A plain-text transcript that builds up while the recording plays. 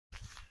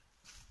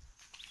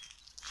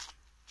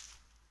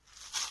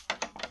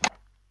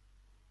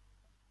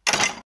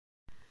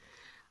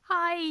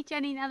Hey,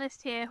 Jenny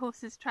Nellist here,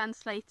 Horses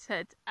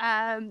Translated.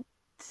 Today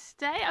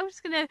I'm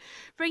just going to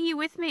bring you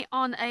with me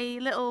on a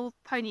little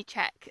pony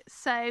check.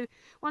 So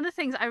one of the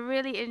things I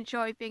really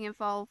enjoy being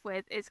involved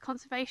with is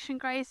conservation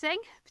grazing,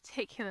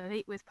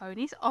 particularly with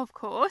ponies, of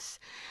course.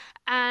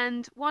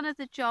 And one of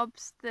the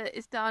jobs that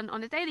is done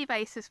on a daily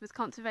basis with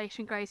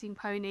conservation grazing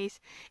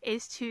ponies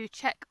is to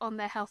check on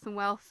their health and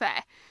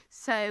welfare.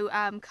 So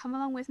come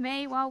along with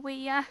me while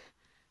we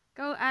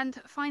go and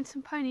find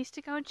some ponies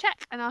to go and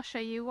check, and I'll show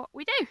you what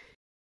we do.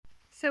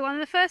 So one of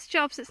the first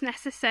jobs that's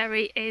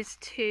necessary is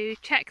to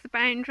check the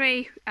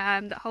boundary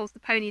that holds the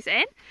ponies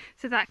in.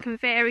 So that can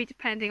vary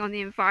depending on the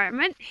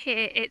environment.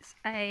 Here it's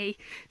a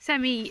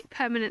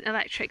semi-permanent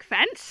electric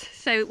fence.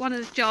 So one of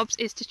the jobs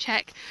is to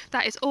check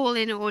that it's all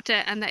in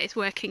order and that it's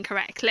working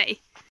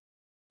correctly.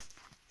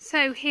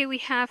 So here we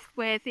have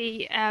where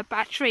the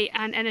battery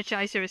and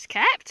energizer is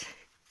kept.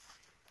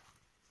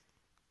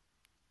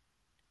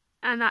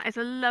 And that is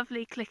a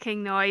lovely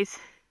clicking noise.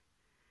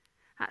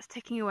 That's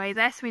ticking away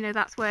there, so we know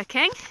that's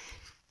working.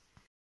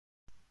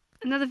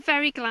 Another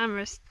very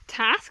glamorous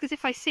task is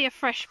if I see a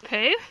fresh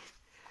poo,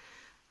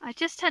 I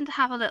just tend to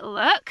have a little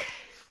look.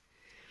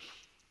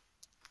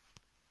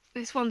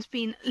 This one's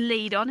been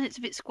lead on, it's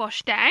a bit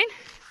squashed down.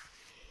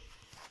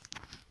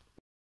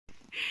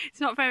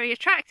 It's not very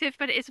attractive,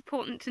 but it is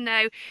important to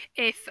know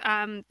if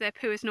their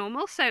poo is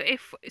normal. So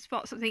if you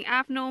spot something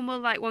abnormal,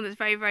 like one that's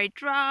very, very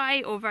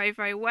dry or very,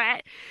 very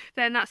wet,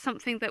 then that's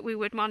something that we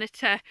would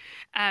monitor,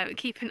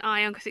 keep an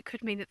eye on, because it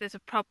could mean that there's a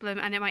problem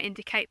and it might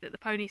indicate that the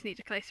ponies need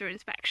a closer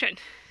inspection.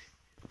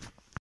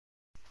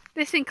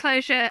 This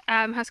enclosure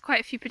has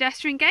quite a few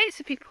pedestrian gates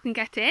so people can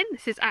get in.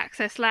 This is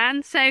access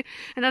land, so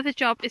another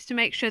job is to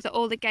make sure that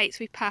all the gates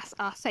we pass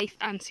are safe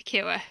and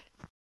secure.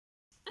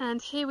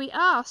 And here we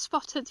are,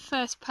 spotted the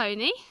first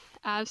pony.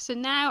 So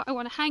now I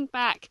want to hang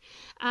back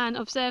and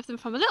observe them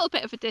from a little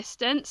bit of a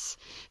distance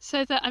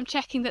so that I'm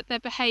checking that their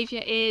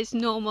behaviour is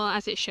normal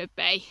as it should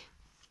be.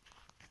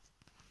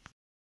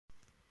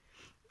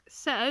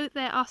 So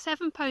there are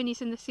 7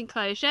 ponies in this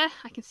enclosure.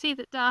 I can see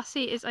that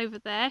Darcy is over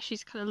there,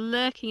 she's kind of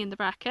lurking in the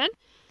bracken. And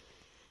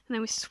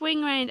then we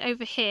swing round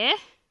over here,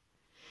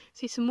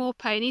 see some more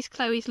ponies.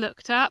 Chloe's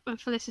looked up and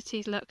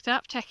Felicity's looked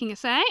up, checking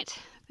us out.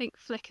 I think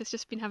Flick has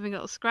just been having a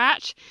little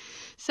scratch.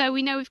 So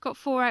we know we've got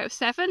 4 out of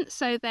 7,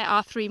 so there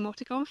are 3 more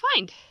to go and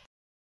find.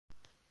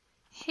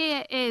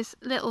 Here is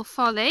little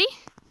Folly.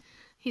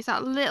 He's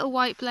that little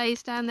white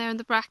blaze down there in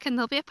the bracken.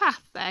 There'll be a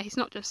path there. He's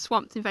not just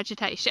swamped in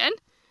vegetation.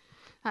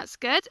 That's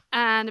good.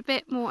 And a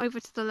bit more over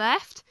to the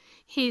left.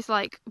 He's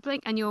like,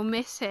 blink and you'll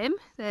miss him.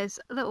 There's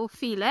little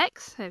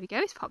Felix. There we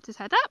go. He's popped his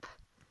head up.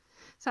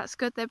 So that's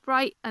good. They're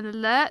bright and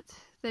alert.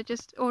 They're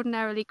just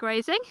ordinarily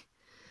grazing.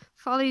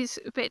 Folly's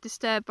a bit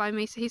disturbed by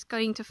me, so he's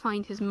going to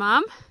find his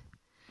mum.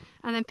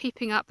 And then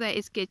peeping up there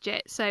is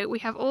Gidget. So we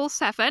have all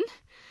 7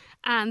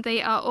 and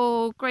they are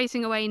all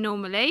grazing away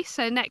normally.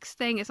 So next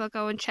thing is I'll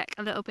go and check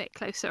a little bit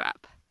closer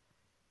up.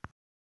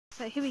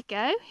 So here we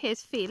go,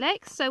 here's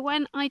Felix. So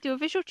when I do a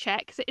visual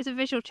check, because it is a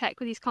visual check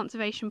with these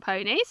conservation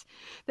ponies,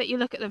 that you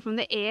look at them from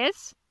the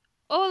ears,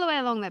 all the way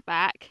along their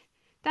back,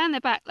 down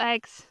their back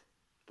legs,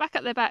 back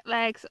up their back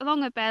legs,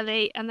 along their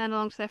belly, and then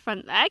along to their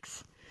front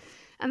legs.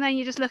 And then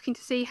you're just looking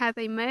to see how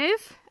they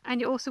move,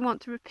 and you also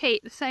want to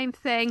repeat the same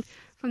thing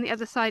from the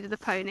other side of the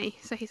pony.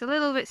 So he's a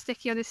little bit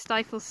sticky on his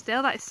stifle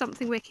still. That is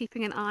something we're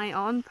keeping an eye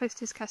on post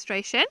his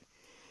castration.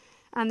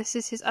 And this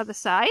is his other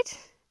side.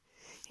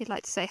 He'd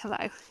like to say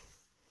hello.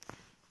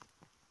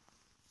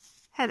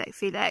 Hello,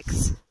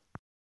 Felix.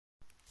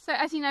 So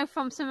as you know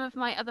from some of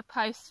my other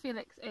posts,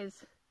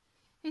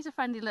 he's a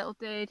friendly little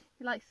dude.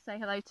 He likes to say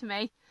hello to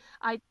me.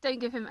 I don't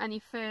give him any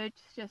food,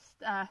 just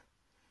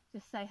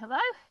say hello,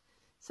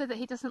 so that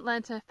he doesn't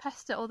learn to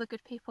pester all the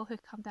good people who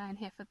come down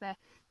here for their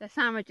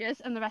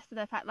sandwiches and the rest of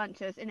their packed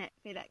lunches. Innit,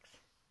 Felix?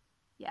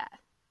 Yeah.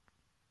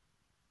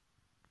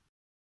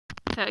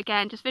 So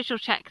again, just visual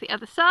check the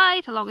other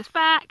side, along his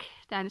back,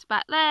 down his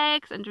back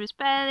legs, under his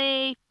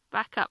belly,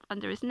 back up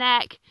under his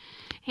neck.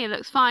 He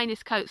looks fine,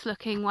 his coat's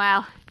looking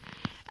well.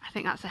 I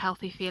think that's a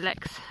healthy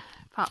Felix,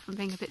 apart from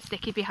being a bit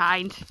sticky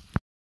behind.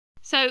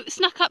 So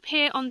snuck up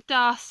here on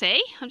Darcy.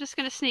 I'm just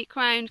going to sneak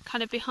round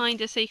kind of behind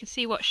her so you can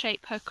see what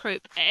shape her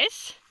croup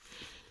is.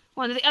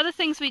 One of the other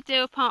things we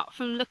do, apart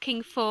from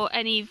looking for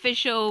any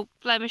visual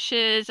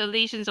blemishes or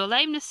lesions or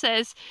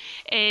lamenesses,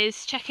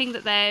 is checking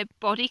that their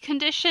body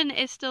condition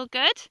is still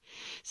good.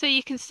 So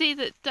you can see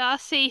that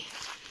Darcy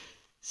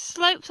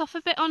slopes off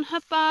a bit on her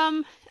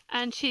bum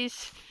and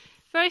she's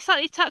very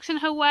slightly tucked in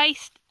her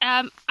waist.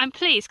 I'm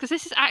pleased because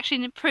this is actually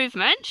an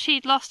improvement.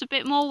 She'd lost a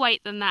bit more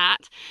weight than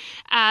that,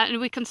 and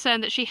we're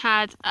concerned that she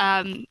had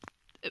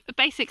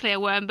basically a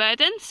worm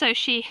burden. So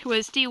she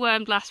was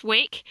dewormed last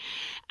week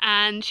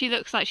and she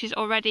looks like she's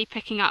already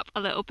picking up a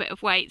little bit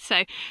of weight,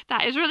 so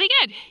that is really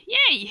good.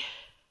 Yay!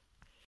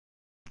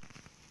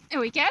 There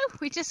we go.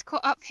 We just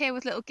caught up here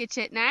with little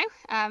Gidget now.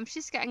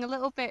 She's getting a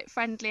little bit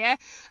friendlier.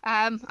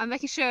 I'm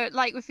making sure,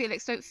 like with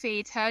Felix, don't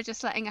feed her,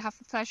 just letting her have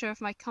the pleasure of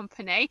my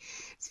company.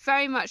 It's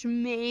very much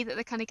me that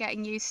they're kind of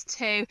getting used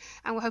to,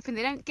 and we're hoping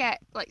they don't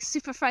get like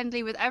super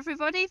friendly with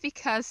everybody,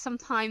 because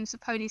sometimes the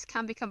ponies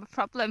can become a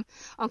problem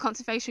on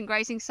conservation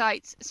grazing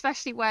sites,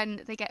 especially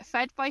when they get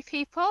fed by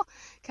people,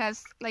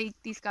 because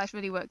these guys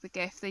really work the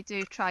gift. They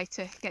do try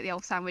to get the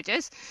old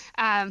sandwiches,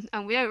 and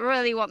we don't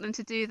really want them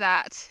to do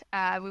that.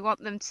 We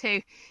want them to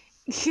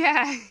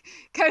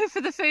go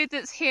for the food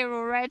that's here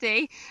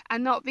already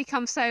and not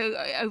become so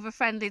over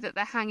friendly that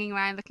they're hanging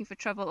around looking for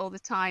trouble all the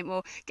time,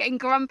 or getting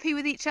grumpy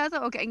with each other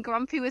or getting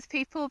grumpy with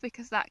people,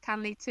 because that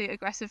can lead to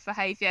aggressive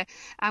behaviour,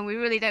 and we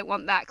really don't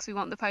want that, because we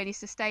want the ponies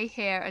to stay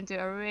here and do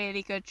a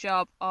really good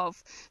job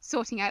of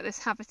sorting out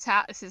this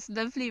habitat. This is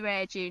lovely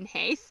rare dune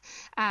heath,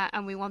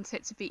 and we want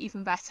it to be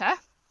even better.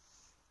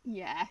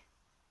 Yeah,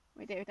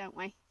 we do, don't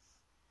we?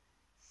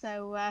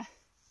 So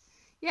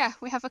yeah,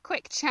 we have a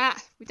quick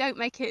chat. We don't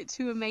make it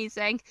too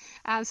amazing,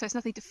 so it's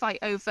nothing to fight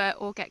over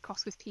or get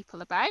cross with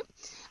people about.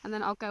 And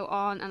then I'll go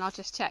on and I'll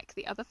just check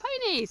the other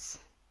ponies.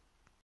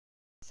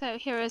 So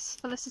here is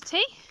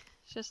Felicity.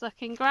 She's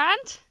looking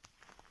grand,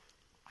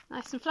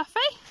 nice and fluffy.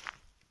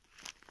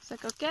 So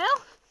good girl.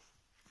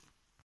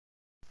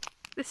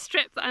 The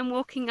strip that I'm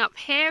walking up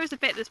here is a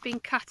bit that's been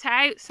cut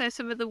out, so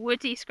some of the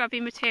woody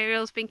scrubby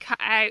material's been cut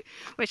out,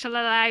 which will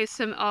allow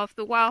some of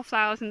the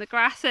wildflowers and the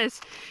grasses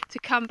to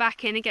come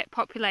back in and get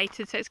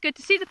populated. So it's good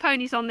to see the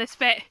ponies on this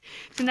bit,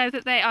 to know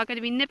that they are going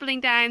to be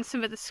nibbling down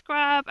some of the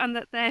scrub and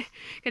that they're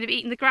going to be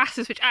eating the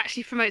grasses, which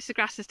actually promotes the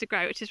grasses to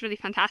grow, which is really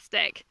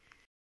fantastic.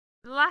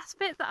 The last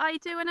bit that I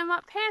do when I'm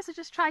up here is I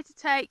just try to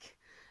take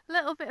a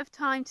little bit of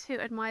time to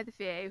admire the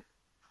view.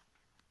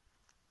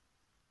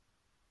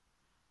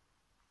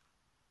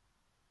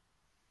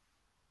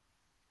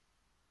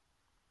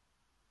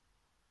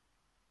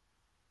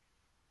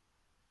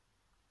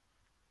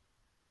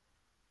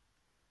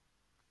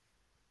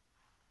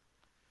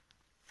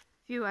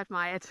 View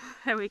admired.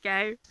 There we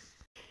go.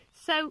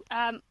 So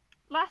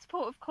last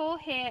port of call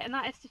here, and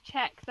that is to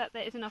check that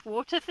there is enough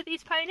water for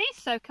these ponies.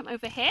 So come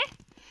over here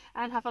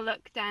and have a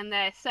look down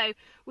there. So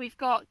we've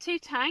got 2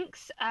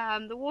 tanks.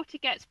 The water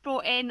gets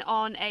brought in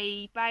on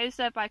a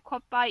Bowser by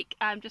quad bike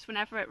just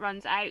whenever it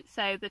runs out,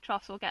 so the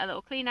troughs will get a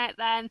little clean out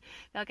then,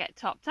 they'll get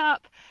topped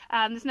up.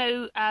 There's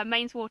no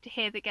mains water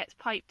here that gets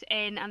piped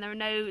in, and there are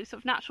no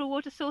sort of natural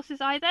water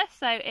sources either,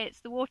 so it's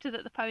the water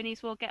that the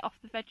ponies will get off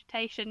the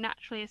vegetation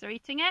naturally as they're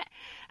eating it,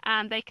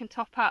 and they can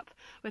top up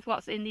with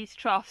what's in these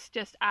troughs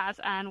just as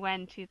and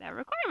when to their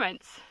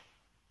requirements.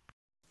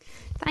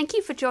 Thank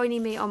you for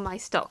joining me on my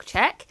stock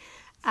check.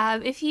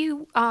 If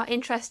you are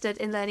interested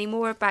in learning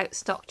more about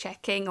stock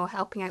checking or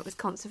helping out with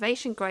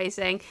conservation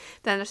grazing,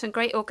 then there's some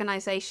great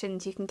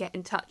organisations you can get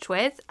in touch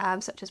with,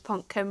 such as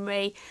Pont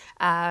Cymru,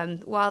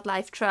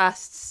 wildlife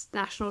trusts,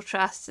 national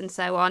trusts and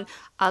so on.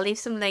 I'll leave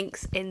some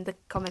links in the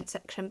comment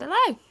section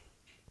below.